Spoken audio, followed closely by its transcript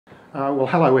Well,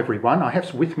 hello everyone. I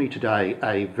have with me today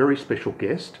a very special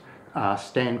guest,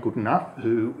 Stan Goodenough,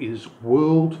 who is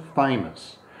world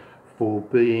famous for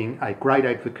being a great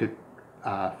advocate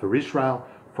for Israel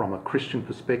from a Christian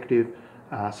perspective.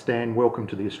 Stan, welcome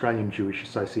to the Australian Jewish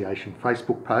Association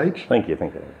Facebook page. Thank you.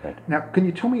 Now, can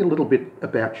you tell me a little bit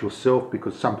about yourself,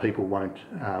 because some people won't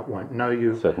know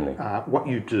you? Certainly. What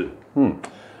you do?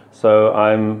 So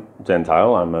I'm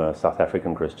Gentile. I'm a South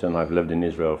African Christian. I've lived in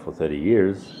Israel for 30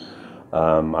 years.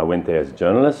 I went there as a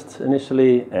journalist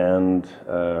initially and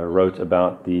wrote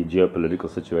about the geopolitical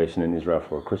situation in Israel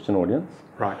for a Christian audience.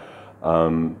 Right.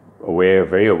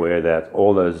 Very aware that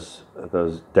all those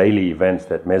daily events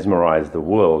that mesmerize the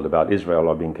world about Israel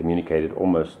are being communicated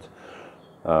almost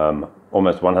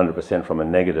 100% from a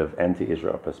negative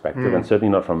anti-Israel perspective, and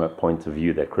certainly not from a point of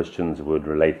view that Christians would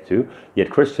relate to. Yet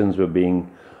Christians were being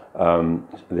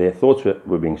their thoughts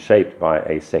were being shaped by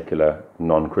a secular,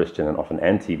 non-Christian, and often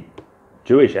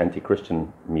anti-Jewish,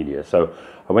 anti-Christian media. So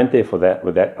I went there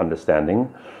with that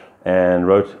understanding, and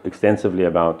wrote extensively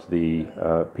about the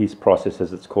peace process,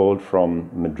 as it's called, from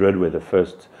Madrid, where the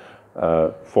first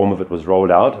form of it was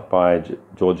rolled out by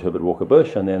George Herbert Walker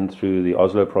Bush, and then through the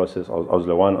Oslo process,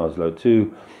 Oslo I, Oslo II,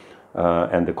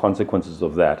 and the consequences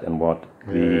of that, and what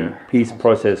the peace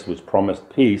process, which promised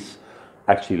peace,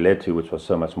 actually led to, which was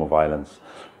so much more violence.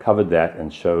 Covered that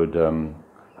and showed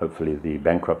hopefully the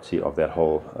bankruptcy of that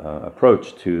whole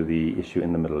approach to the issue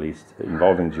in the Middle East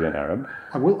involving Jew and Arab.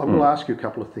 I will ask you a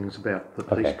couple of things about the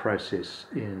peace process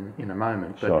in a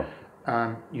moment, but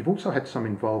sure. You've also had some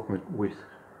involvement with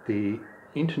the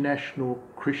International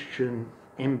Christian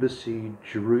Embassy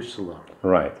Jerusalem.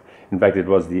 Right. In fact, we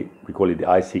call it the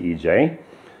ICEJ,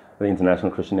 the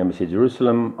International Christian Embassy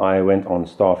Jerusalem. I went on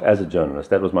staff as a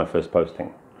journalist. That was my first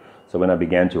posting. So when I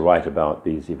began to write about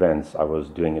these events, I was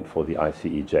doing it for the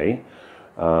ICEJ,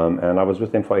 and I was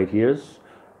with them for 8 years.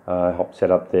 I helped set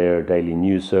up their daily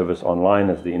news service online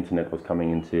as the internet was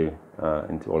coming into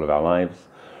all of our lives,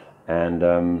 and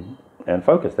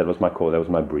focus. That was my call. That was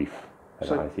my brief at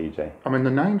the ICEJ. I mean, the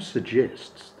name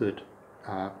suggests that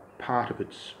part of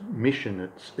its mission,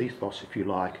 its ethos, if you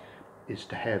like, is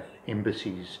to have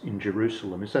embassies in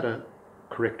Jerusalem. Is that a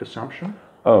correct assumption?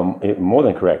 More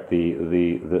than correct.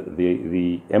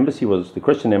 The embassy the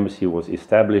Christian embassy was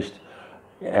established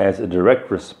as a direct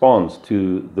response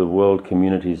to the world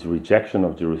community's rejection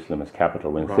of Jerusalem as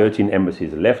capital. When 13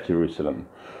 embassies left Jerusalem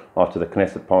after the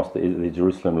Knesset passed the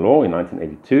Jerusalem Law in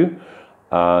 1982,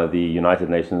 the United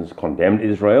Nations condemned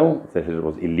Israel, said it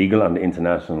was illegal under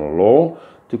international law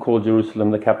to call Jerusalem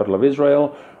the capital of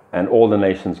Israel, and all the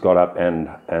nations got up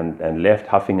and left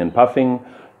huffing and puffing.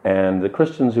 And the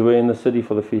Christians who were in the city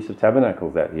for the Feast of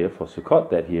Tabernacles that year, for Sukkot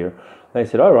that year, they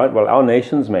said, all right, well, our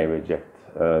nations may reject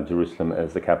Jerusalem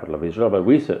as the capital of Israel, but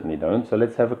we certainly don't. So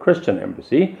let's have a Christian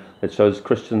embassy that shows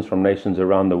Christians from nations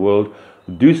around the world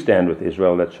who do stand with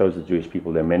Israel, that shows the Jewish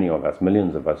people, there are many of us,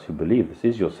 millions of us, who believe this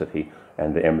is your city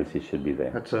and the embassy should be there.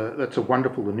 That's a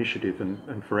wonderful initiative,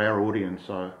 and for our audience,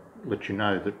 I'll let you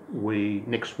know that we,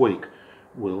 next week,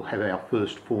 will have our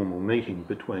first formal meeting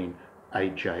between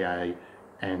AJA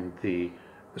and the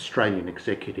Australian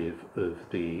executive of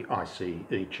the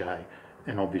ICEJ.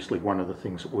 And obviously one of the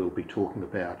things that we'll be talking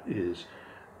about is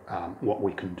what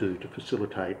we can do to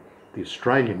facilitate the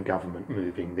Australian government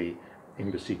moving the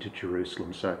embassy to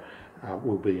Jerusalem. So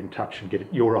we'll be in touch and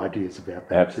get your ideas about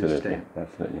that. Absolutely.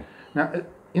 Now,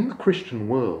 in the Christian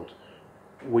world,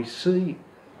 we see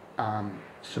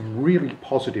some really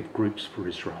positive groups for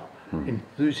Israel.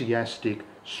 Enthusiastic,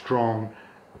 strong,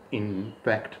 in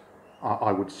fact,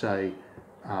 I would say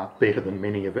better than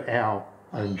many of our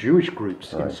own Jewish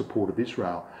groups in support of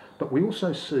Israel. But we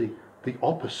also see the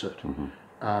opposite.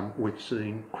 We've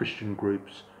seen Christian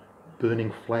groups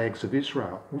burning flags of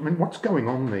Israel. I mean, what's going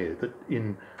on there that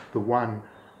in the one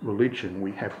religion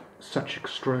we have such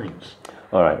extremes?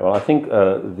 All right, well, I think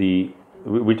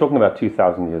we're talking about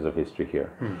 2,000 years of history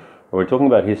here. We're talking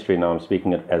about history now. I'm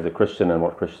speaking as a Christian and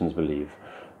what Christians believe.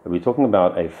 We're talking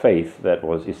about a faith that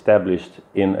was established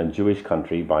in a Jewish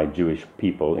country by Jewish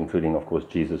people, including, of course,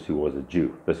 Jesus, who was a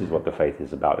Jew. This is what the faith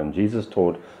is about. And Jesus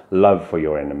taught love for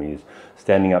your enemies,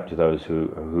 standing up to those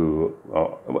who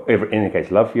in any case,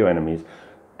 love for your enemies,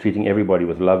 treating everybody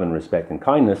with love and respect and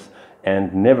kindness,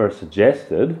 and never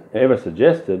suggested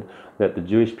that the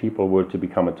Jewish people were to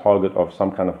become a target of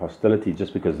some kind of hostility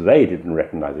just because they didn't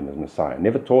recognize him as Messiah.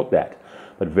 Never taught that.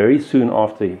 But very soon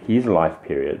after his life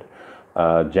period,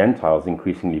 Gentiles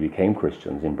increasingly became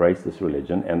Christians, embraced this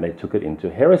religion, and they took it into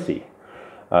heresy.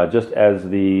 Just as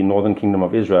the northern kingdom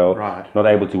of Israel, not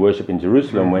able to worship in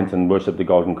Jerusalem, went and worshipped the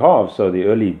golden calf, so the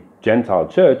early Gentile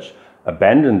church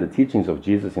abandoned the teachings of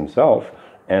Jesus himself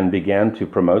and began to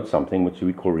promote something which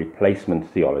we call replacement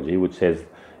theology, which says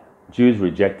Jews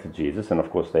rejected Jesus, and of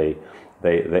course they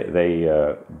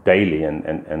daily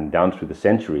and down through the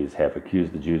centuries have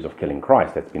accused the Jews of killing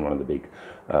Christ. That's been one of the big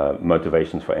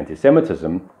motivations for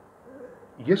anti-Semitism.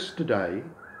 Yesterday,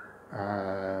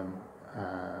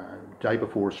 day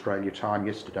before Australia time,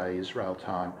 yesterday Israel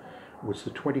time, was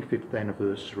the 25th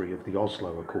anniversary of the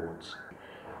Oslo Accords.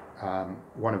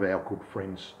 One of our good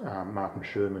friends, Martin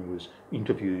Sherman, was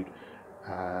interviewed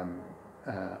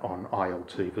on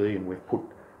ILTV, and we've put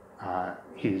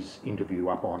his interview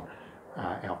up on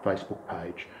our Facebook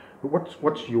page. But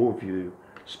what's your view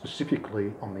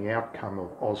specifically on the outcome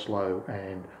of Oslo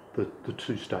and the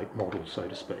two-state model, so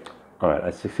to speak? All right,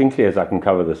 as succinctly as I can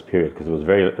cover this period,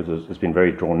 because it's been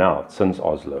very drawn out since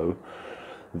Oslo.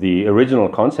 The original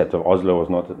concept of Oslo was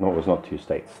not two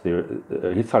states.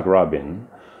 Yitzhak Rabin,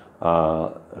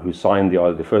 who signed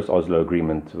the first Oslo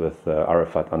agreement with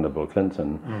Arafat under Bill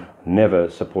Clinton, never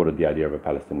supported the idea of a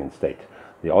Palestinian state.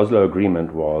 The Oslo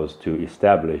agreement was to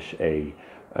establish an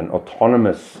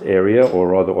autonomous area, or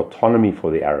rather autonomy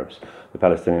for the Arabs, the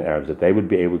Palestinian Arabs, that they would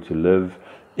be able to live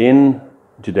in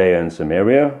Judea and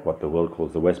Samaria, what the world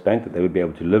calls the West Bank, that they would be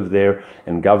able to live there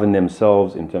and govern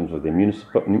themselves in terms of their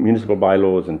municipal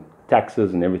bylaws and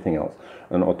taxes and everything else.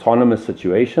 An autonomous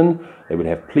situation. They would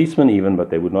have policemen even,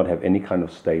 but they would not have any kind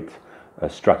of state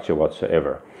structure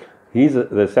whatsoever.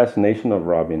 The assassination of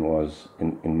Rabin was,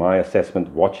 in my assessment,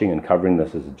 watching and covering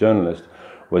this as a journalist,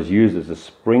 was used as a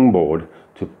springboard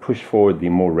to push forward the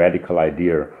more radical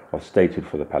idea of statehood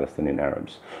for the Palestinian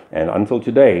Arabs. And until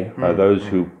today, those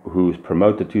who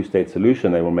promote the two-state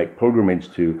solution, they will make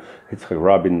pilgrimage to Yitzhak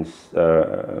Rabin's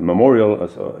memorial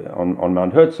on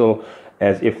Mount Herzl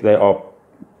as if they are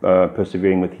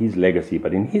persevering with his legacy.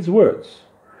 But in his words,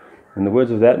 in the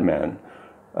words of that man,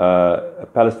 a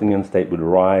Palestinian state would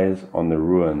rise on the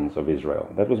ruins of Israel.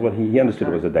 That was what he understood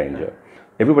was a danger.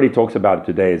 Everybody talks about it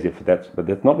today as if but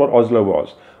that's not what Oslo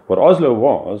was. What Oslo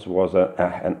was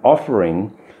an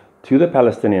offering to the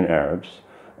Palestinian Arabs,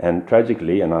 and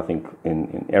tragically, and I think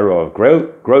in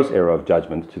gross error of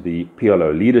judgment, to the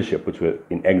PLO leadership, which were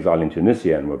in exile in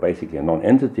Tunisia and were basically a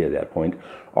non-entity at that point,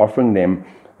 offering them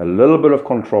a little bit of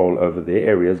control over their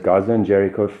areas, Gaza and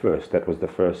Jericho first. That was the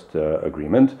first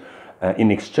agreement,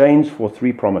 in exchange for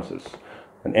three promises: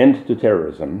 an end to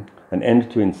terrorism, an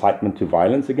end to incitement to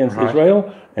violence against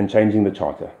Israel, and changing the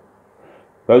charter.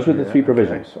 Those were the three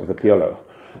provisions of the PLO.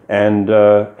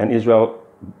 And Israel,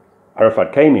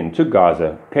 Arafat came in, took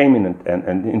Gaza, came in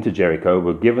and into Jericho,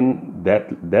 were given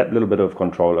that little bit of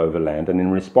control over land, and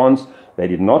in response, they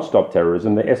did not stop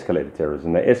terrorism, they escalated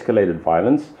terrorism, they escalated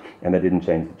violence, and they didn't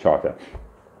change the charter.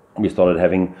 We started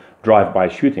having drive-by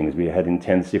shootings. We had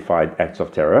intensified acts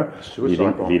of terror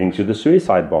leading to the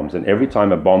suicide bombs. And every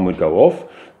time a bomb would go off,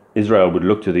 Israel would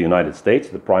look to the United States,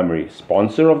 the primary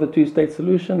sponsor of the two-state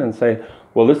solution, and say,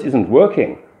 well, this isn't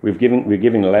working. We're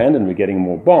giving land and we're getting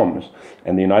more bombs.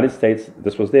 And the United States,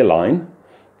 this was their line: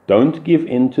 don't give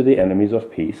in to the enemies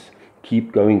of peace.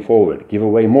 Keep going forward. Give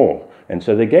away more. And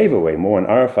so they gave away more. And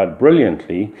Arafat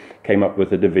brilliantly came up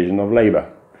with a division of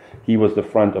labor. He was the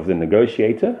front of the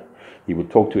negotiator. He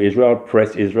would talk to Israel,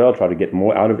 press Israel, try to get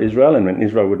more out of Israel, and when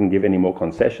Israel wouldn't give any more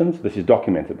concessions, this is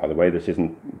documented, by the way. This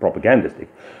isn't propagandistic.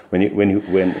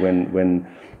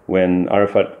 When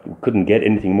Arafat couldn't get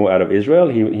anything more out of Israel,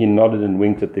 he nodded and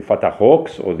winked at the Fatah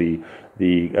Hawks or the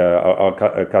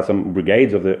Al-Qassam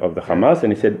brigades of the Hamas,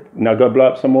 and he said, "Now go blow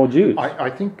up some more Jews." I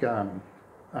think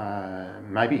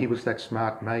maybe he was that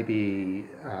smart. Maybe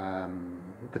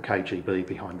the KGB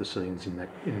behind the scenes in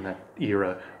that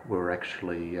era were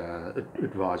actually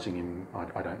advising him.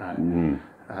 I don't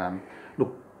know.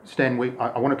 Look, Stan,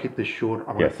 I want to keep this short.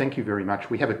 I want to thank you very much.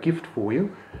 We have a gift for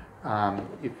you.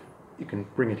 If you can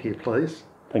bring it here, please.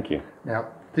 Thank you. Now,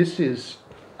 this is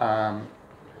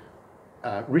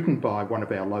written by one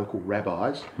of our local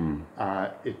rabbis.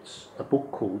 It's a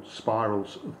book called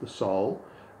Spirals of the Soul.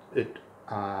 It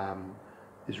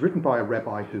is written by a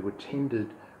rabbi who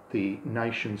attended the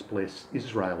Nations Bless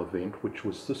Israel event, which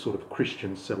was the sort of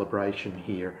Christian celebration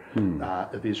here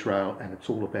of Israel, and it's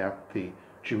all about the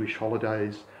Jewish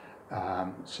holidays.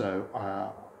 So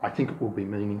I think it will be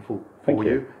meaningful for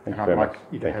you, and I'd like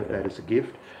you to have that as a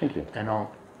gift. Thank you. And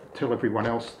I'll tell everyone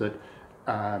else that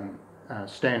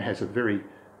Stan has a very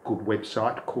good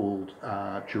website called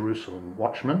Jerusalem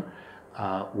Watchman.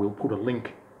 We'll put a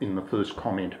link in the first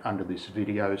comment under this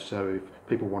video, so if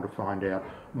people want to find out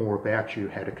more about you,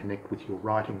 how to connect with your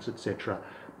writings, etc.,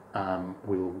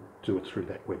 we'll do it through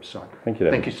that website. Thank you,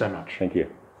 David. Thank you so much. Thank you.